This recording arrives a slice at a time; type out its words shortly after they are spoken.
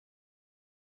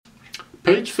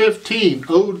Page 15,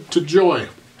 Ode to Joy.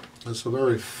 That's a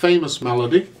very famous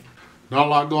melody. Not a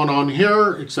lot going on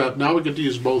here, except now we get to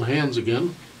use both hands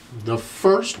again. The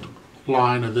first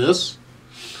line of this,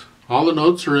 all the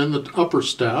notes are in the upper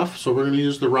staff, so we're going to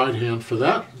use the right hand for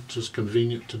that. It's just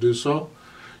convenient to do so.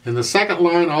 In the second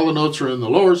line, all the notes are in the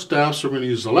lower staff, so we're going to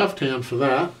use the left hand for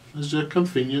that. It's just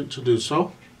convenient to do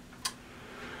so.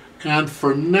 And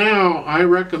for now, I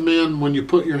recommend when you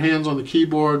put your hands on the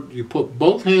keyboard, you put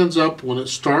both hands up when it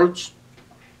starts.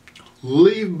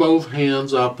 Leave both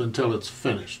hands up until it's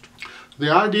finished. The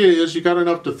idea is you got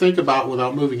enough to think about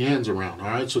without moving hands around, all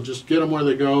right? So just get them where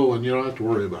they go and you don't have to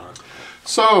worry about it.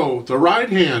 So the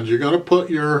right hand, you're going to put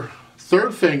your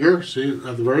third finger, see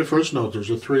at the very first note,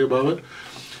 there's a 3 above it.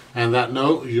 And that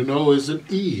note, you know, is an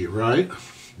E, right?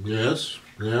 Yes,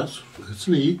 yes, it's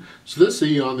an E. It's this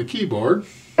E on the keyboard.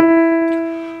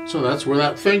 So that's where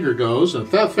that finger goes. And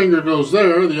if that finger goes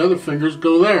there, the other fingers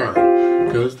go there,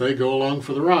 because they go along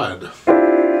for the ride.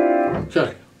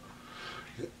 Okay.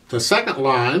 The second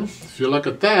line, if you look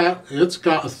at that, it's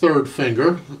got a third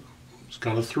finger. It's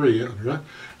got a 3, right?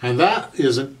 And that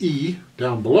is an E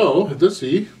down below, this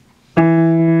E.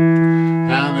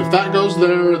 And if that goes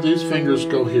there, these fingers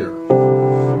go here.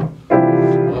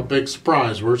 Well, big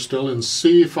surprise, we're still in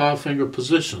C 5-finger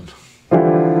position.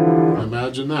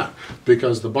 Imagine that.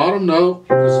 Because the bottom note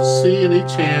is a C in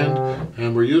each hand,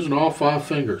 and we're using all 5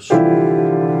 fingers.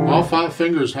 All 5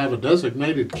 fingers have a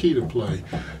designated key to play.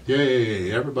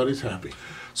 Yay, everybody's happy.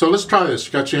 So let's try this.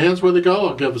 You got your hands where they go?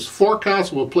 I'll give us 4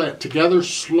 counts. We'll play it together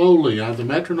slowly. I have the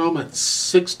metronome at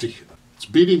 60. It's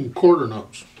beating quarter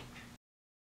notes.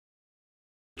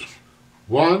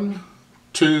 1,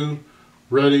 2,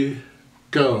 ready,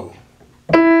 go.